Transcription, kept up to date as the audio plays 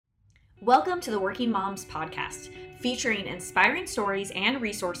Welcome to the Working Moms Podcast, featuring inspiring stories and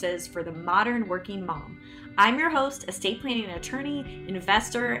resources for the modern working mom. I'm your host, estate planning attorney,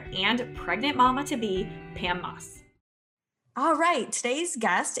 investor, and pregnant mama-to-be, Pam Moss. All right, today's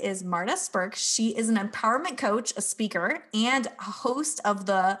guest is Marta Spurk. She is an empowerment coach, a speaker, and a host of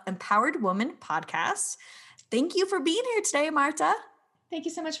the Empowered Woman podcast. Thank you for being here today, Marta. Thank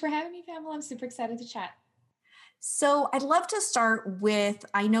you so much for having me, Pamela. I'm super excited to chat. So I'd love to start with,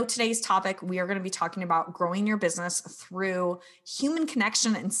 I know today's topic, we are going to be talking about growing your business through human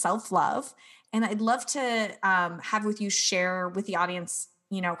connection and self-love. And I'd love to have with you share with the audience,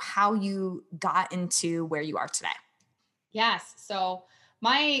 how you got into where you are today. Yes. So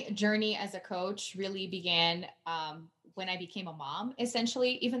my journey as a coach really began when I became a mom,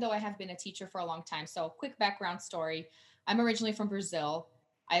 essentially, even though I have been a teacher for a long time. So quick background story. I'm originally from Brazil.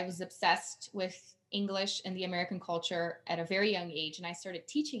 I was obsessed with English and the American culture at a very young age. And I started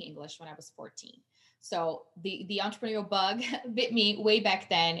teaching English when I was 14. So the entrepreneurial bug bit me way back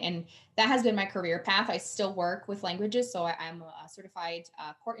then. And that has been my career path. I still work with languages. So I'm a certified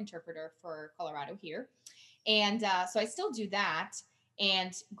court interpreter for Colorado here. And so I still do that.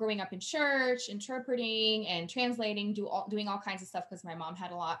 And growing up in church, interpreting and translating, doing all kinds of stuff because my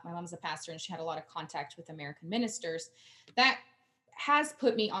mom's a pastor and she had a lot of contact with American ministers. That has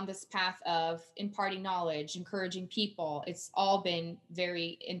put me on this path of imparting knowledge, encouraging people. It's all been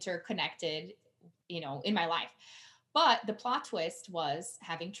very interconnected, in my life. But the plot twist was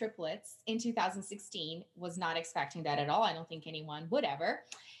having triplets in 2016. Was not expecting that at all. I don't think anyone would ever.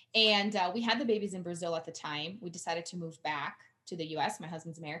 And we had the babies in Brazil at the time. We decided to move back to the US. My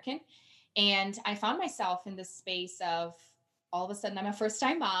husband's American. And I found myself in this space of, all of a sudden, I'm a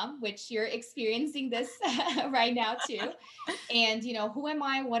first-time mom, which you're experiencing this right now too. And, who am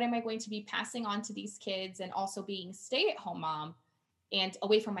I? What am I going to be passing on to these kids? And also being stay-at-home mom and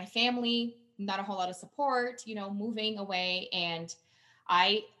away from my family, not a whole lot of support, moving away. And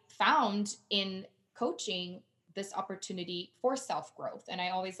I found in coaching this opportunity for self-growth. And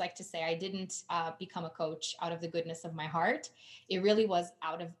I always like to say I didn't become a coach out of the goodness of my heart. It really was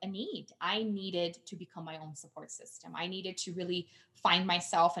out of a need. I needed to become my own support system. I needed to really find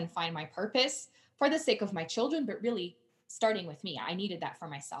myself and find my purpose for the sake of my children, but really starting with me. I needed that for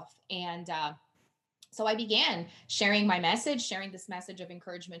myself. And so I began sharing this message of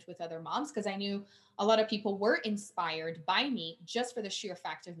encouragement with other moms, because I knew a lot of people were inspired by me just for the sheer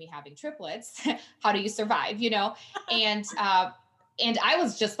fact of me having triplets. How do you survive, And I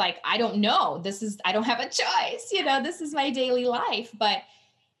was just like, I don't know. I don't have a choice. This is my daily life. But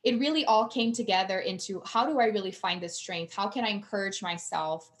it really all came together into, how do I really find this strength? How can I encourage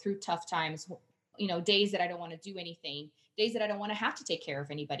myself through tough times, days that I don't want to do anything, days that I don't want to have to take care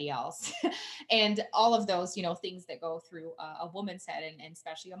of anybody else. And all of those, things that go through a woman's head and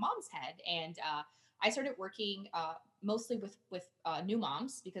especially a mom's head. And I started working mostly with new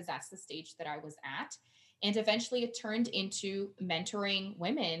moms, because that's the stage that I was at. And eventually it turned into mentoring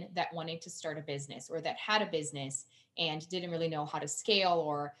women that wanted to start a business, or that had a business and didn't really know how to scale,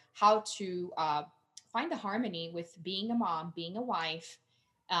 or how to find the harmony with being a mom, being a wife,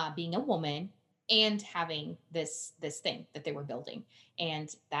 being a woman, and having this thing that they were building.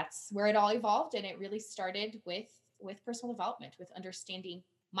 And that's where it all evolved. And it really started with personal development, with understanding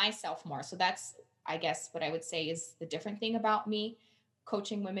myself more. So that's, I guess, what I would say is the different thing about me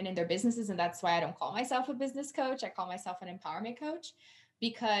coaching women in their businesses. And that's why I don't call myself a business coach. I call myself an empowerment coach,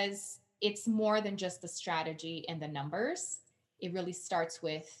 because it's more than just the strategy and the numbers. It really starts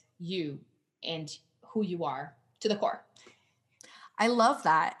with you and who you are to the core. I love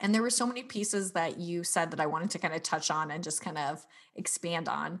that. And there were so many pieces that you said that I wanted to kind of touch on and just kind of expand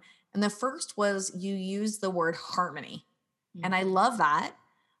on. And the first was, you used the word harmony. Mm-hmm. And I love that.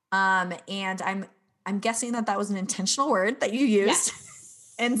 And I'm guessing that was an intentional word that you used.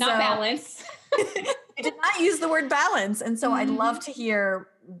 Yes. And not balance. I did not use the word balance. And so mm-hmm. I'd love to hear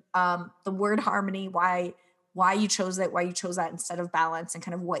the word harmony, why you chose that instead of balance, and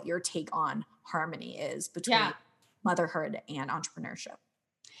kind of what your take on harmony is between motherhood and entrepreneurship.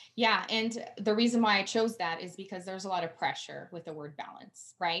 Yeah. And the reason why I chose that is because there's a lot of pressure with the word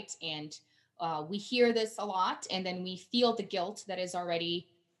balance, right? And we hear this a lot, and then we feel the guilt that is already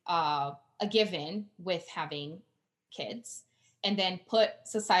a given with having kids, and then put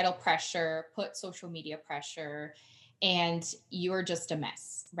societal pressure, put social media pressure, and you're just a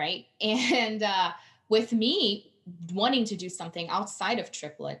mess, right? And with me wanting to do something outside of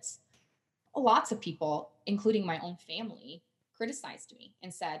triplets, lots of people, including my own family, criticized me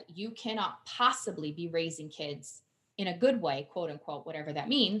and said, you cannot possibly be raising kids in a good way, quote unquote, whatever that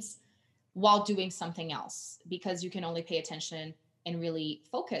means, while doing something else, because you can only pay attention and really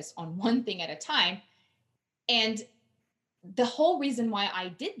focus on one thing at a time. And the whole reason why I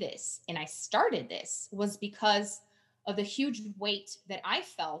did this and I started this was because of the huge weight that I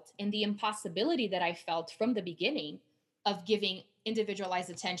felt and the impossibility that I felt from the beginning of giving individualized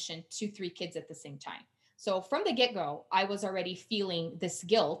attention to three kids at the same time. So from the get go, I was already feeling this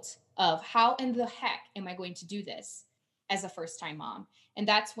guilt of how in the heck am I going to do this as a first time mom? And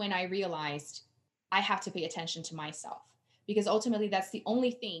that's when I realized I have to pay attention to myself, because ultimately that's the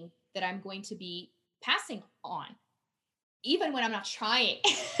only thing that I'm going to be passing on even when I'm not trying.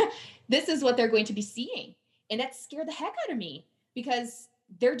 This is what they're going to be seeing. And that scared the heck out of me, because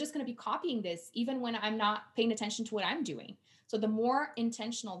they're just going to be copying this even when I'm not paying attention to what I'm doing. So the more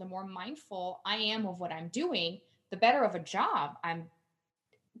intentional, the more mindful I am of what I'm doing, the better of a job I'm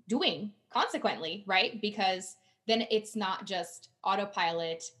doing consequently, right? Because then it's not just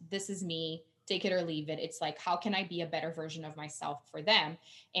autopilot, this is me, take it or leave it. It's like, how can I be a better version of myself for them?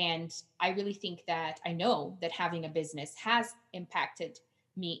 And I really think that I know that having a business has impacted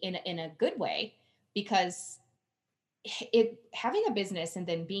me in a good way, because having a business and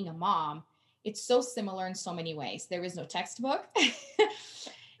then being a mom, it's so similar in so many ways. There is no textbook.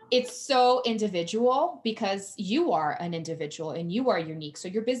 It's so individual because you are an individual and you are unique. So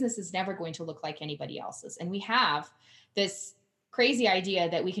your business is never going to look like anybody else's. And we have this crazy idea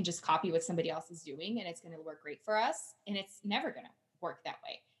that we can just copy what somebody else is doing and it's going to work great for us. And it's never going to work that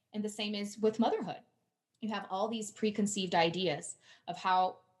way. And the same is with motherhood. You have all these preconceived ideas of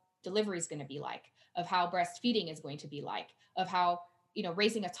how delivery is going to be like, of how breastfeeding is going to be like, of how,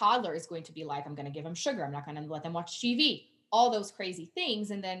 raising a toddler is going to be like. I'm going to give them sugar. I'm not going to let them watch TV, all those crazy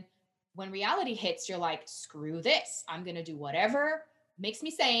things. And then when reality hits, you're like, screw this. I'm going to do whatever makes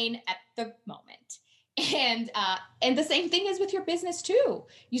me sane at the moment. And the same thing is with your business too.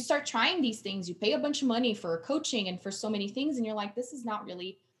 You start trying these things, you pay a bunch of money for coaching and for so many things. And you're like, this is not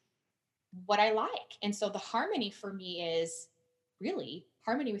really what I like. And so the harmony for me is really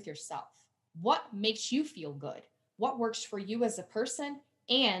harmony with yourself. What makes you feel good? What works for you as a person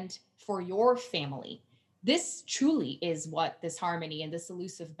and for your family? This truly is what this harmony and this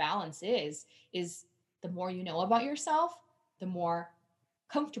elusive balance is the more you know about yourself, the more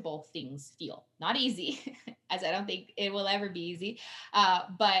comfortable things feel. Not easy, as I don't think it will ever be easy,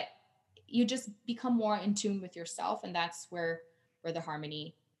 but you just become more in tune with yourself, and that's where the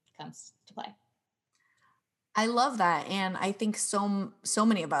harmony comes to play. I love that. And I think so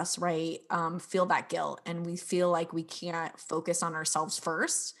many of us, right, feel that guilt and we feel like we can't focus on ourselves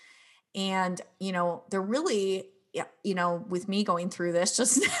first. And, they're really, yeah, with me going through this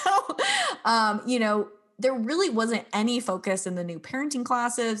just now, there really wasn't any focus in the new parenting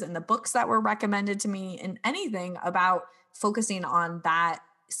classes and the books that were recommended to me and anything about focusing on that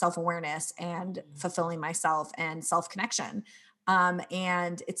self-awareness and fulfilling myself and self-connection.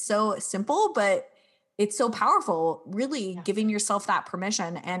 And it's so simple, but it's so powerful, really giving yourself that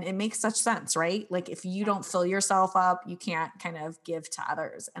permission. And it makes such sense, right? Like if you don't fill yourself up, you can't kind of give to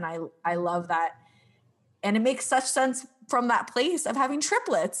others. And I love that. And it makes such sense from that place of having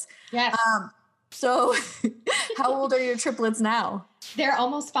triplets. Yes. So how old are your triplets now? They're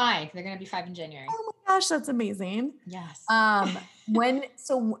almost 5. They're going to be 5 in January. Oh my gosh, that's amazing. Yes.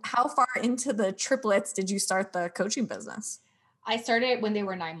 So how far into the triplets did you start the coaching business? I started when they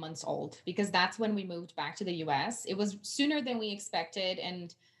were 9 months old, because that's when we moved back to the US. It was sooner than we expected.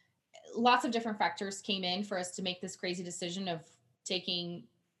 And lots of different factors came in for us to make this crazy decision of taking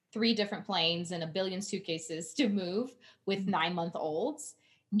 3 different planes and a billion suitcases to move with 9-month-olds.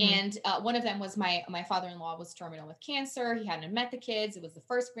 Mm-hmm. And one of them was my father-in-law was terminal with cancer. He hadn't met the kids. It was the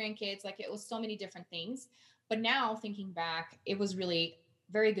first grandkids. Like, it was so many different things. But now thinking back, it was really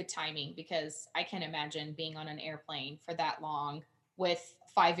very good timing, because I can't imagine being on an airplane for that long with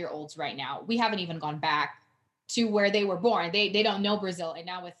 5-year-olds right now. We haven't even gone back to where they were born. They don't know Brazil. And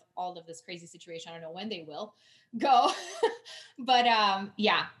now with all of this crazy situation, I don't know when they will go. But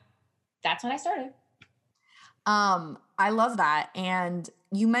yeah, that's when I started. I love that. And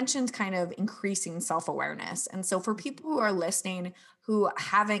you mentioned kind of increasing self-awareness. And so for people who are listening who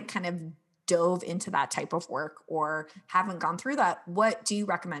haven't kind of dove into that type of work or haven't gone through that, what do you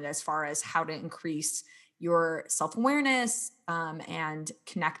recommend as far as how to increase your self-awareness and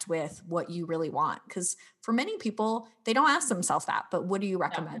connect with what you really want? Because for many people, they don't ask themselves that, but what do you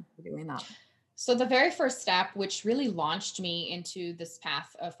recommend for doing that? So the very first step, which really launched me into this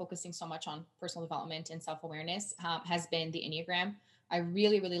path of focusing so much on personal development and self-awareness, has been the Enneagram. I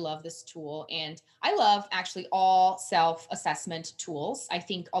really, really love this tool. And I love actually all self-assessment tools. I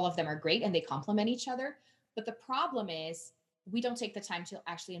think all of them are great and they complement each other. But the problem is we don't take the time to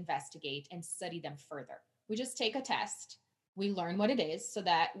actually investigate and study them further. We just take a test. we learn what it is so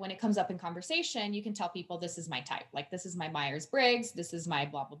that when it comes up in conversation, you can tell people this is my type. Like, this is my Myers-Briggs, this is my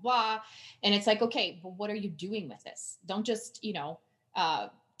blah, blah, blah. And it's like, okay, but what are you doing with this? Don't just, uh,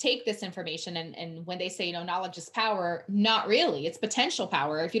 take this information and when they say, knowledge is power, not really. It's potential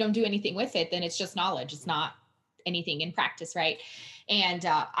power. If you don't do anything with it, then it's just knowledge. It's not anything in practice, right? And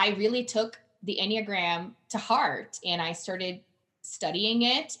I really took the Enneagram to heart and I started studying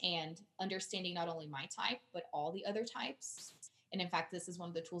it and understanding not only my type, but all the other types. And in fact, this is one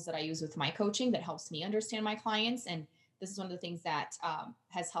of the tools that I use with my coaching that helps me understand my clients. And this is one of the things that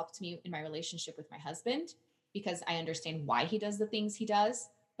has helped me in my relationship with my husband because I understand why he does the things he does.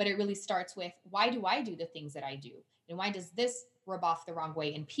 But it really starts with why do I do the things that I do? And why does this rub off the wrong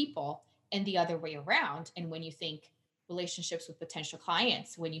way in people and the other way around? And when you think relationships with potential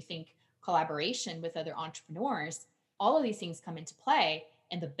clients, when you think collaboration with other entrepreneurs, all of these things come into play.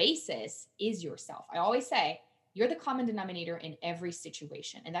 And the basis is yourself. I always say you're the common denominator in every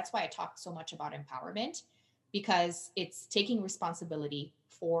situation. And that's why I talk so much about empowerment, because it's taking responsibility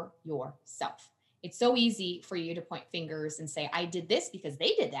for yourself. It's so easy for you to point fingers and say, I did this because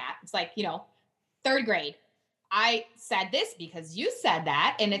they did that. It's like, third grade. I said this because you said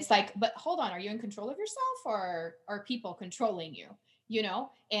that. And it's like, but hold on, are you in control of yourself or are people controlling you?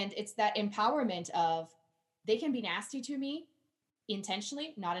 And it's that empowerment of they can be nasty to me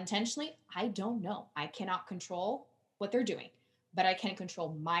intentionally, not intentionally. I don't know. I cannot control what they're doing, but I can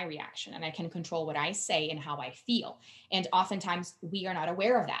control my reaction and I can control what I say and how I feel. And oftentimes we are not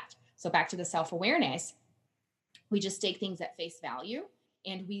aware of that. So back to the self-awareness, we just take things at face value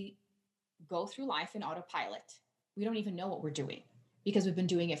and we go through life in autopilot. We don't even know what we're doing because we've been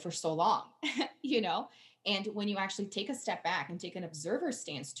doing it for so long, And when you actually take a step back and take an observer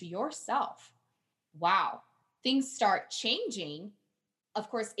stance to yourself, wow, things start changing. Of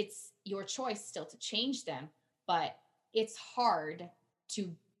course, it's your choice still to change them, but it's hard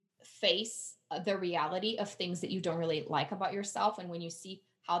to face the reality of things that you don't really like about yourself. And when you see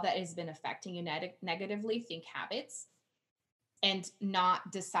how that has been affecting you negatively, think habits, and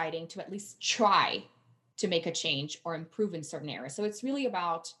not deciding to at least try to make a change or improve in certain areas. So it's really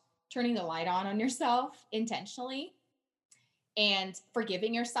about turning the light on yourself intentionally and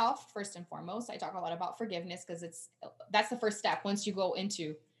forgiving yourself first and foremost. I talk a lot about forgiveness because that's the first step. Once you go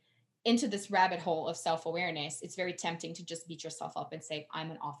into this rabbit hole of self-awareness, it's very tempting to just beat yourself up and say, I'm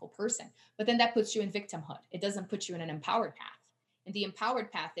an awful person. But then that puts you in victimhood. It doesn't put you in an empowered path. And the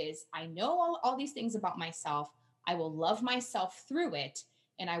empowered path is, I know all these things about myself. I will love myself through it,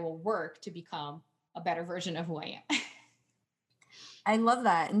 and I will work to become a better version of who I am. I love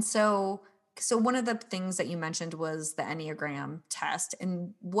that. And so one of the things that you mentioned was the Enneagram test.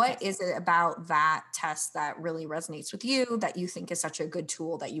 And what Yes. is it about that test that really resonates with you that you think is such a good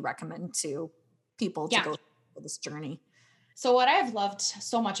tool that you recommend to people to Yeah. go through this journey? So what I've loved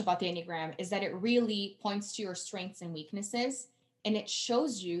so much about the Enneagram is that it really points to your strengths and weaknesses, and it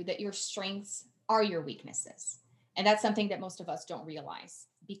shows you that your strengths are your weaknesses. And that's something that most of us don't realize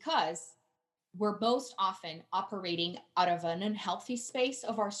because we're most often operating out of an unhealthy space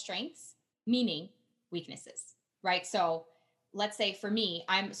of our strengths, meaning weaknesses, right? So let's say for me,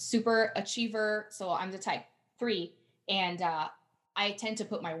 I'm super achiever. So I'm the type 3. And I tend to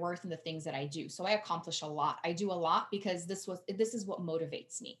put my worth in the things that I do. So I accomplish a lot. I do a lot because this is what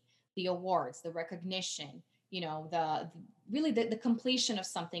motivates me. The awards, the recognition, the completion of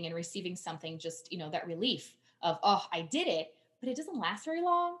something and receiving something, just, that relief of, oh, I did it, but it doesn't last very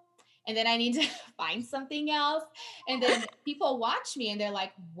long. And then I need to find something else. And then people watch me and they're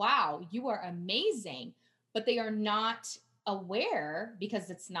like, wow, you are amazing. But they are not aware, because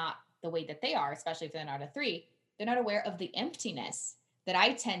it's not the way that they are, especially if they're not a 3, they're not aware of the emptiness that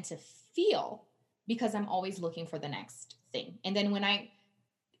I tend to feel because I'm always looking for the next thing. And then when I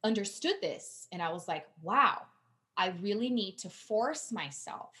understood this and I was like, wow, I really need to force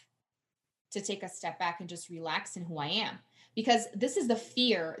myself to take a step back and just relax in who I am. Because this is the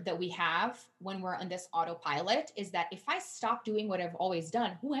fear that we have when we're on this autopilot, is that if I stop doing what I've always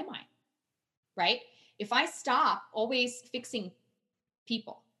done, who am I? Right? If I stop always fixing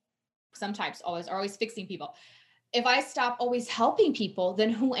people, sometimes always fixing people. If I stop always helping people, then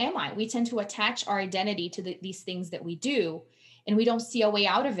who am I? We tend to attach our identity to these things that we do, and we don't see a way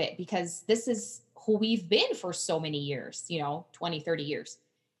out of it because this is who we've been for so many years, 20, 30 years.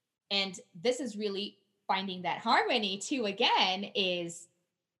 And this is really finding that harmony too, again, is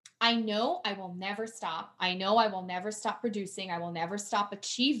I know I will never stop. I know I will never stop producing. I will never stop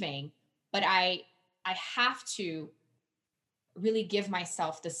achieving, but I have to really give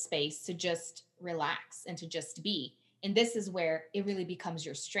myself the space to just relax and to just be. And this is where it really becomes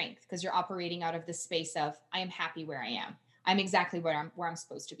your strength because you're operating out of the space of, I am happy where I am. I'm exactly where I'm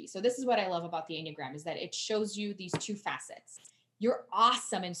supposed to be. So this is what I love about the Enneagram, is that it shows you these two facets. You're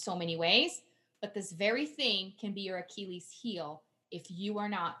awesome in so many ways, but this very thing can be your Achilles heel if you are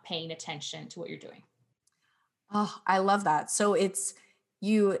not paying attention to what you're doing. Oh, I love that. So it's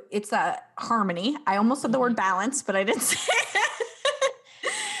that harmony. I almost said the word balance, but I didn't say it.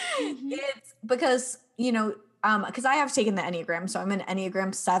 It's because, because I have taken the Enneagram. So I'm an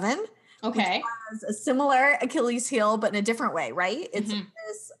Enneagram 7. Okay. Which has a similar Achilles heel, but in a different way, right? It's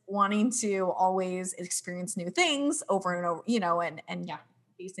this wanting to always experience new things over and over, and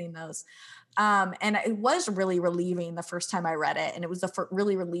facing those. And it was really relieving the first time I read it. And it was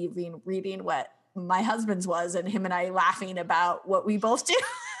really relieving reading what my husband's was, and him and I laughing about what we both do.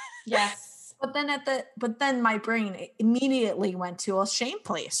 Yes. But then my brain immediately went to a shame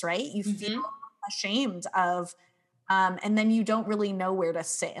place, right? You feel ashamed of, and then you don't really know where to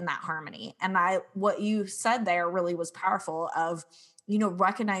sit in that harmony. And what you said there really was powerful of,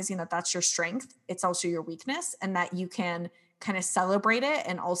 recognizing that that's your strength. It's also your weakness, and that you can kind of celebrate it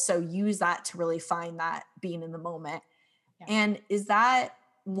and also use that to really find that being in the moment. Yeah. And is that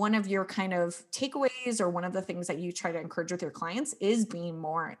one of your kind of takeaways, or one of the things that you try to encourage with your clients, is being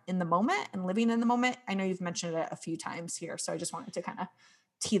more in the moment and living in the moment? I know you've mentioned it a few times here, so I just wanted to kind of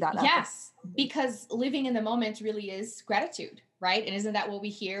tee that up. Yes, because living in the moment really is gratitude, right? And isn't that what we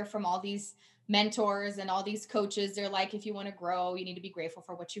hear from all these mentors and all these coaches? They're like, if you want to grow, you need to be grateful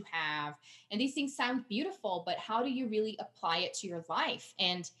for what you have. And these things sound beautiful, but how do you really apply it to your life?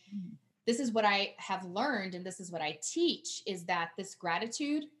 And this is what I have learned, and this is what I teach, is that this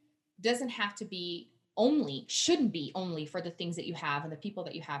gratitude doesn't have to be shouldn't be only for the things that you have and the people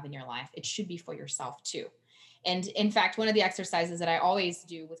that you have in your life. It should be for yourself too. And in fact, one of the exercises that I always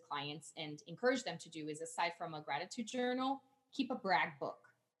do with clients and encourage them to do is, aside from a gratitude journal, keep a brag book.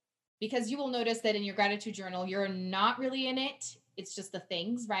 Because you will notice that in your gratitude journal, you're not really in it. It's just the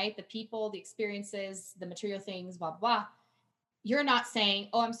things, right? The people, the experiences, the material things, blah, blah. You're not saying,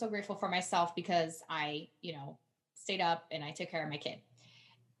 oh, I'm so grateful for myself because I, stayed up and I took care of my kid.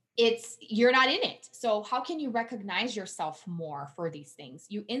 You're not in it. So how can you recognize yourself more for these things?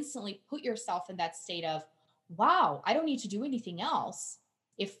 You instantly put yourself in that state of, wow, I don't need to do anything else.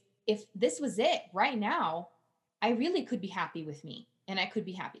 If this was it right now, I really could be happy with me, and I could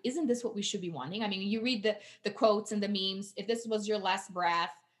be happy. Isn't this what we should be wanting? I mean, you read the quotes and the memes. If this was your last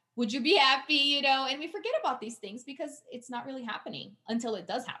breath, would you be happy? And we forget about these things because it's not really happening until it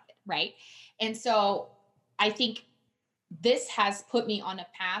does happen, right? And so I think this has put me on a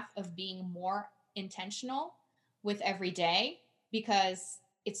path of being more intentional with every day, because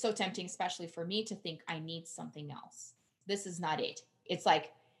it's so tempting, especially for me, to think I need something else. This is not it. It's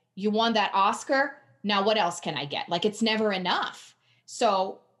like, you won that Oscar. Now what else can I get? Like, it's never enough.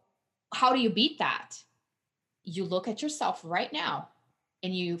 So how do you beat that? You look at yourself right now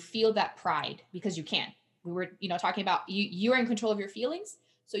and you feel that pride, because you can. We were, talking about you are in control of your feelings.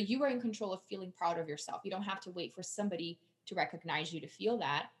 So you are in control of feeling proud of yourself. You don't have to wait for somebody to recognize you to feel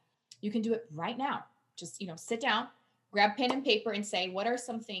that. You can do it right now. Just, sit down, grab pen and paper and say, what are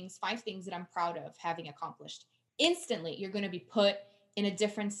some things, 5 things that I'm proud of having accomplished? Instantly, you're going to be put in a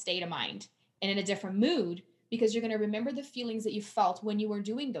different state of mind and in a different mood, because you're going to remember the feelings that you felt when you were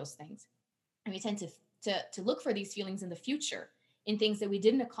doing those things. And we tend to look for these feelings in the future, in things that we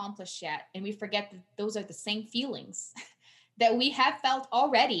didn't accomplish yet. And we forget that those are the same feelings that we have felt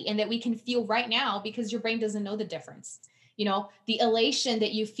already and that we can feel right now, because your brain doesn't know the difference. The elation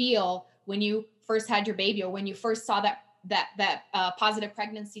that you feel when you first had your baby, or when you first saw that positive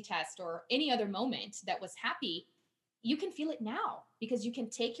pregnancy test, or any other moment that was happy, you can feel it now, because you can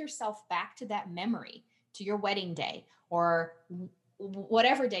take yourself back to that memory, to your wedding day, or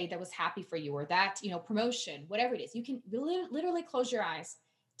whatever day that was happy for you, or that, promotion, whatever it is. You can literally close your eyes,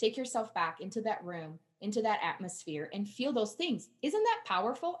 take yourself back into that room, into that atmosphere, and feel those things. Isn't that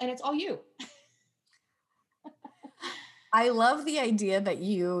powerful? And it's all you. I love the idea that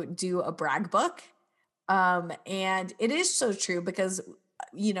you do a brag book. And it is so true, because,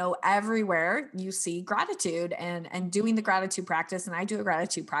 everywhere you see gratitude and doing the gratitude practice. And I do a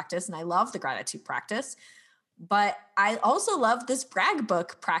gratitude practice, and I love the gratitude practice, but I also love this brag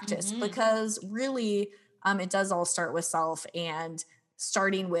book practice, because really, it does all start with self and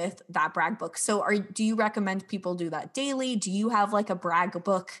starting with that brag book. So do you recommend people do that daily? Do you have like a brag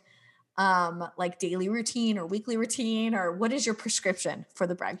book, like daily routine or weekly routine, or what is your prescription for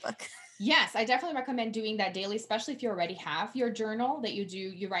the brag book? Yes, I definitely recommend doing that daily, especially if you already have your journal that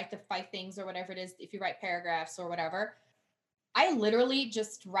you write the 5 things or whatever it is. If you write paragraphs or whatever, I literally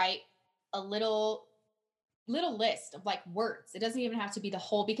just write a little little list of like words. It doesn't even have to be the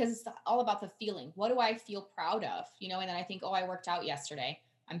whole, because it's all about the feeling. What do I feel proud of? You know, and then I think, oh, I worked out yesterday.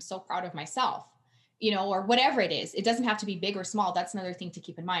 I'm so proud of myself, you know, or whatever it is. It doesn't have to be big or small. That's another thing to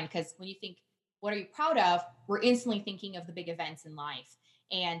keep in mind, because when you think, what are you proud of? We're instantly thinking of the big events in life.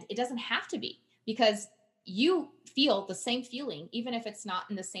 And it doesn't have to be, because you feel the same feeling, even if it's not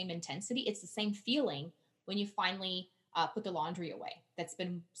in the same intensity. It's the same feeling when you finally put the laundry away that's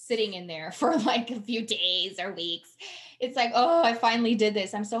been sitting in there for like a few days or weeks. It's like, oh, I finally did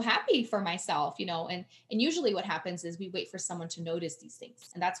this. I'm so happy for myself, you know. And usually what happens is we wait for someone to notice these things.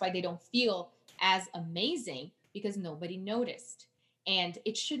 And that's why they don't feel as amazing, because nobody noticed. And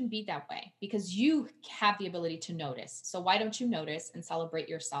it shouldn't be that way, because you have the ability to notice. So why don't you notice and celebrate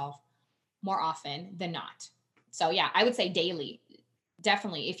yourself more often than not? So yeah, I would say daily.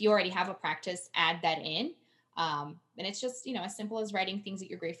 Definitely. If you already have a practice, add that in. And it's just, you know, as simple as writing things that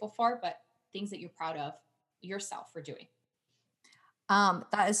you're grateful for, but things that you're proud of yourself for doing.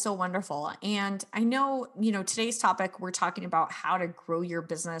 That is so wonderful. And I know, today's topic, we're talking about how to grow your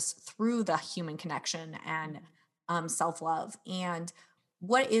business through the human connection and self-love. And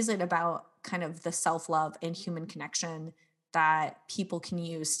what is it about kind of the self-love and human connection that people can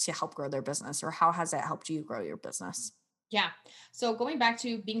use to help grow their business, or how has it helped you grow your business? Yeah. So going back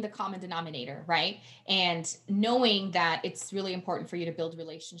to being the common denominator, right? And knowing that it's really important for you to build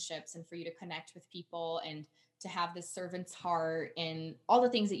relationships and for you to connect with people and to have this servant's heart and all the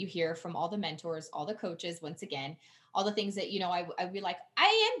things that you hear from all the mentors, all the coaches, once again, all the things that, I'd be like,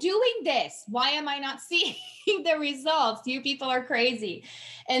 I am doing this. Why am I not seeing the results? You people are crazy.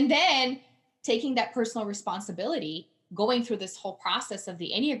 And then taking that personal responsibility, going through this whole process of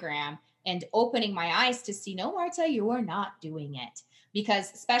the Enneagram and opening my eyes to see, no, Marta, you are not doing it.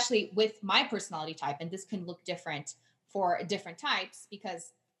 Because especially with my personality type, and this can look different for different types,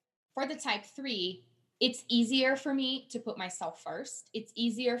 because for the type 3, it's easier for me to put myself first. It's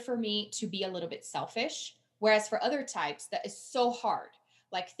easier for me to be a little bit selfish. Whereas for other types, that is so hard.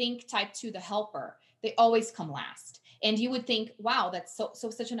 Like think type 2, the helper, they always come last. And you would think, wow, that's so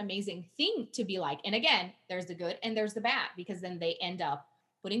such an amazing thing to be like. And again, there's the good and there's the bad, because then they end up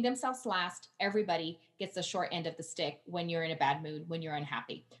putting themselves last. Everybody gets the short end of the stick when you're in a bad mood, when you're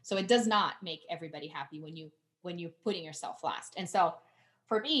unhappy. So it does not make everybody happy when you're putting yourself last. And so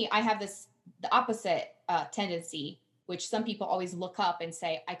for me, I have the opposite tendency, which some people always look up and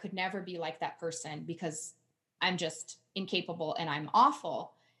say, I could never be like that person because I'm just incapable and I'm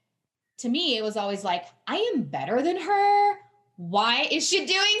awful. To me, it was always like, I am better than her. Why is she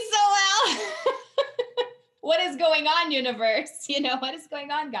doing so well? What is going on, universe? What is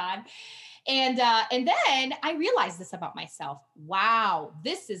going on, God? And then I realized this about myself. Wow,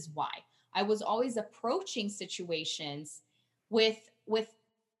 this is why I was always approaching situations with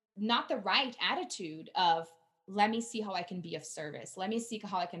not the right attitude of, let me see how I can be of service. Let me see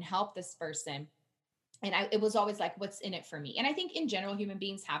how I can help this person. And it was always like, what's in it for me? And I think in general, human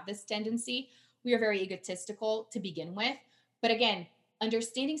beings have this tendency. We are very egotistical to begin with. But again,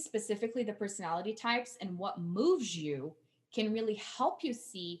 understanding specifically the personality types and what moves you can really help you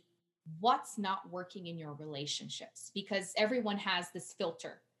see what's not working in your relationships, because everyone has this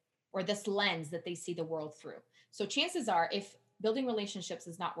filter or this lens that they see the world through. So chances are, if building relationships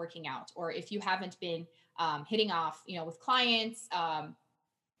is not working out, or if you haven't been hitting off, with clients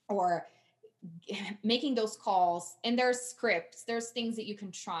or making those calls, and there's scripts, there's things that you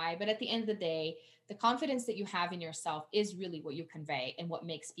can try, but at the end of the day, the confidence that you have in yourself is really what you convey and what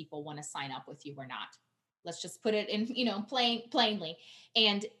makes people want to sign up with you or not. Let's just put it in, plainly.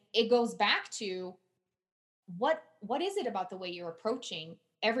 And it goes back to what is it about the way you're approaching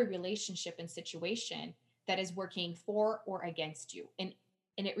every relationship and situation that is working for or against you? And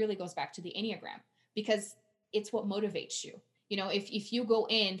it really goes back to the Enneagram, because it's what motivates you. If you go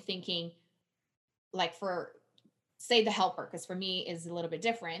in thinking, like, for say the helper, because for me is a little bit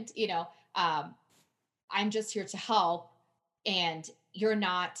different, I'm just here to help, and you're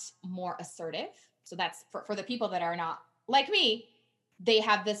not more assertive. So that's for the people that are not like me. They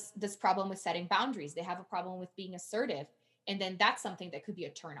have this problem with setting boundaries. They have a problem with being assertive. And then that's something that could be a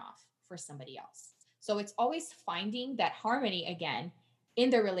turnoff for somebody else. So it's always finding that harmony again in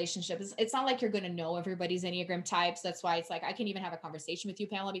their relationship. It's not like you're going to know everybody's Enneagram types. That's why it's like, I can even have a conversation with you,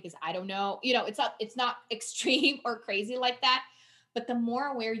 Pamela, because I don't know, it's not extreme or crazy like that. But the more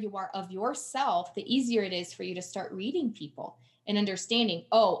aware you are of yourself, the easier it is for you to start reading people and understanding,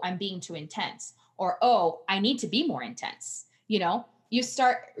 oh, I'm being too intense, or, oh, I need to be more intense. You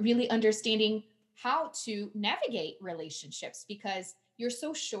start really understanding how to navigate relationships, because you're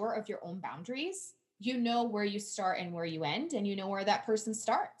so sure of your own boundaries. You know where you start and where you end, and you know where that person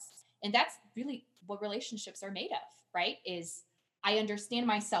starts. And that's really what relationships are made of, right? Is I understand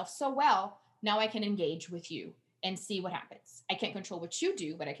myself so well, now I can engage with you and see what happens. I can't control what you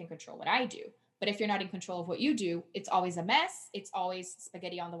do, but I can control what I do. But if you're not in control of what you do, it's always a mess. It's always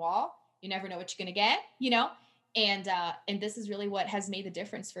spaghetti on the wall. You never know what you're going to get, and this is really what has made the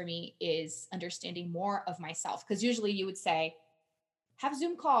difference for me, is understanding more of myself. Because usually you would say, have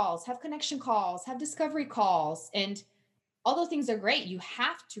Zoom calls, have connection calls, have discovery calls. And all those things are great. You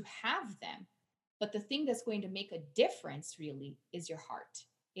have to have them. But the thing that's going to make a difference really is your heart,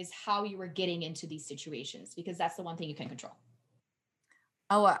 is how you are getting into these situations, because that's the one thing you can control.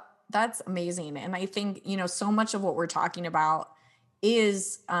 Oh, that's amazing. And I think, so much of what we're talking about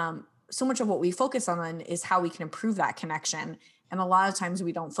is, so much of what we focus on is how we can improve that connection. And a lot of times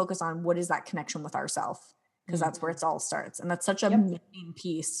we don't focus on what is that connection with ourselves, because that's where it all starts. And that's such a main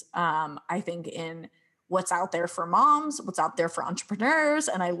piece, I think, in what's out there for moms, what's out there for entrepreneurs.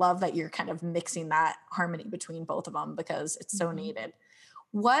 And I love that you're kind of mixing that harmony between both of them, because it's so needed.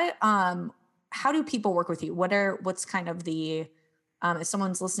 How do people work with you? What's kind of the, if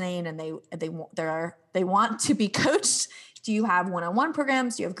someone's listening and they want to be coached, do you have one-on-one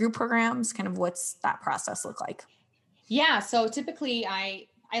programs? Do you have group programs? Kind of what's that process look like? Yeah. So typically I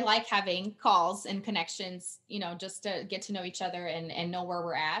like having calls and connections, just to get to know each other and know where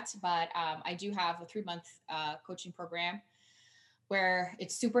we're at. But I do have a 3-month coaching program where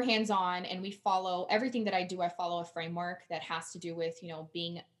it's super hands-on, and we follow everything that I do. I follow a framework that has to do with,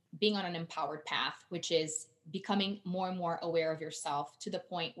 being on an empowered path, which is becoming more and more aware of yourself to the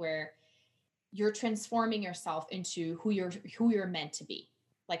point where you're transforming yourself into who you're meant to be,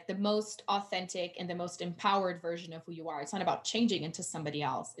 like the most authentic and the most empowered version of who you are. It's not about changing into somebody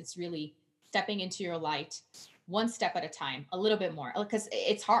else. It's really stepping into your light one step at a time, a little bit more, because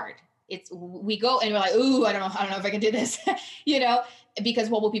it's hard. We go and we're like, ooh, I don't know if I can do this, because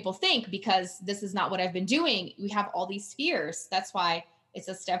what will people think? Because this is not what I've been doing. We have all these fears. That's why it's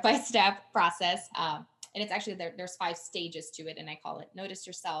a step-by-step process. And it's actually, there's 5 stages to it. And I call it notice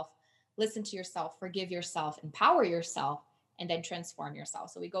yourself, listen to yourself, forgive yourself, empower yourself, and then transform yourself.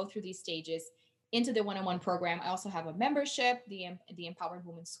 So we go through these stages into the one-on-one program. I also have a membership, the Empowered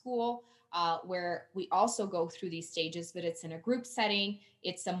Woman School, where we also go through these stages, but it's in a group setting.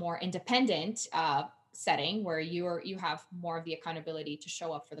 It's a more independent setting where you have more of the accountability to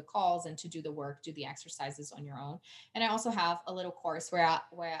show up for the calls and to do the work, do the exercises on your own. And I also have a little course where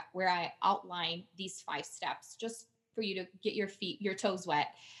I outline these 5 steps just for you to get your toes wet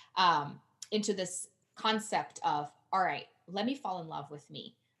into this concept of, all right, let me fall in love with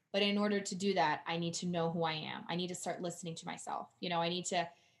me. But in order to do that, I need to know who I am. I need to start listening to myself. I need to,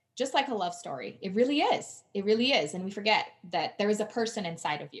 just like a love story. It really is. It really is. And we forget that there is a person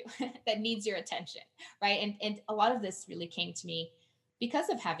inside of you that needs your attention, right? And a lot of this really came to me because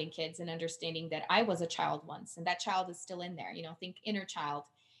of having kids and understanding that I was a child once, and that child is still in there, think inner child.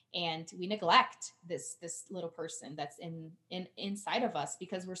 And we neglect this little person that's inside of us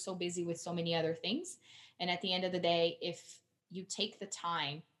because we're so busy with so many other things. And at the end of the day, if you take the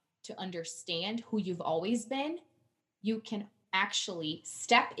time to understand who you've always been, you can actually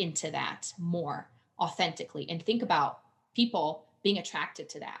step into that more authentically and think about people being attracted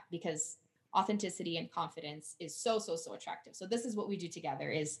to that, because authenticity and confidence is so attractive. So this is what we do together,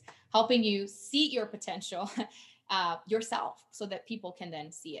 is helping you see your potential yourself so that people can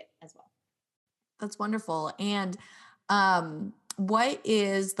then see it as well. That's wonderful. And what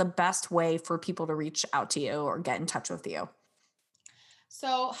is the best way for people to reach out to you or get in touch with you?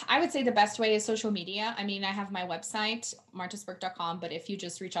 So I would say the best way is social media. I mean, I have my website, martasburke.com, but if you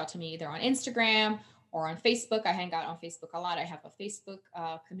just reach out to me either on Instagram or on Facebook, I hang out on Facebook a lot. I have a Facebook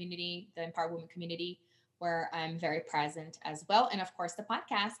community, the Empowered Woman community, where I'm very present as well. And of course, the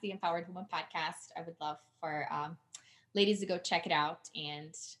podcast, the Empowered Woman podcast. I would love for ladies to go check it out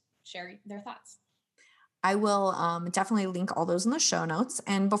and share their thoughts. I will definitely link all those in the show notes.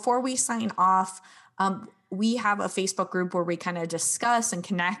 And before we sign off, we have a Facebook group where we kind of discuss and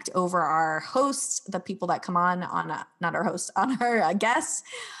connect over our hosts, the people that come on not our hosts, on our guests.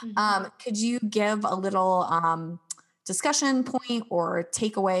 Mm-hmm. Could you give a little discussion point or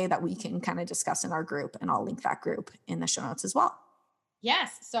takeaway that we can kind of discuss in our group? And I'll link that group in the show notes as well.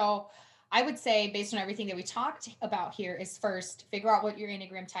 Yes. So I would say, based on everything that we talked about here, is first figure out what your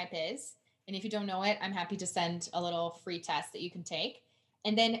Enneagram type is. And if you don't know it, I'm happy to send a little free test that you can take.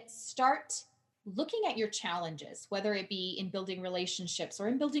 And then start looking at your challenges, whether it be in building relationships or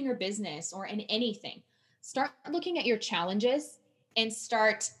in building your business or in anything. Start looking at your challenges and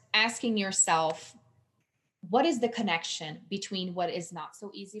start asking yourself, what is the connection between what is not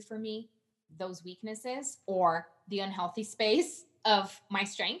so easy for me, those weaknesses, or the unhealthy space of my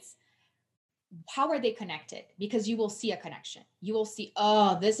strengths? how are they connected? Because you will see a connection. You will see,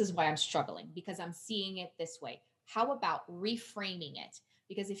 oh, this is why I'm struggling because I'm seeing it this way. How about reframing it?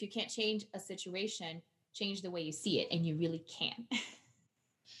 Because if you can't change a situation, change the way you see it, and you really can.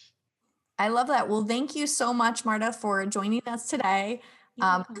 I love that. Well, thank you so much, Marta, for joining us today.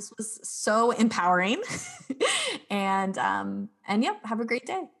 This was so empowering. and yeah, have a great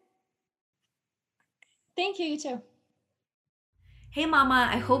day. Thank you, you too. Hey mama,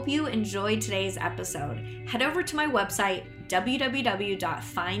 I hope you enjoyed today's episode. Head over to my website,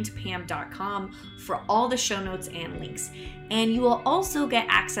 www.findpam.com, for all the show notes and links. And you will also get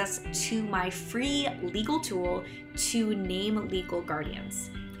access to my free legal tool to name legal guardians.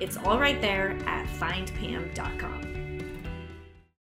 It's all right there at findpam.com.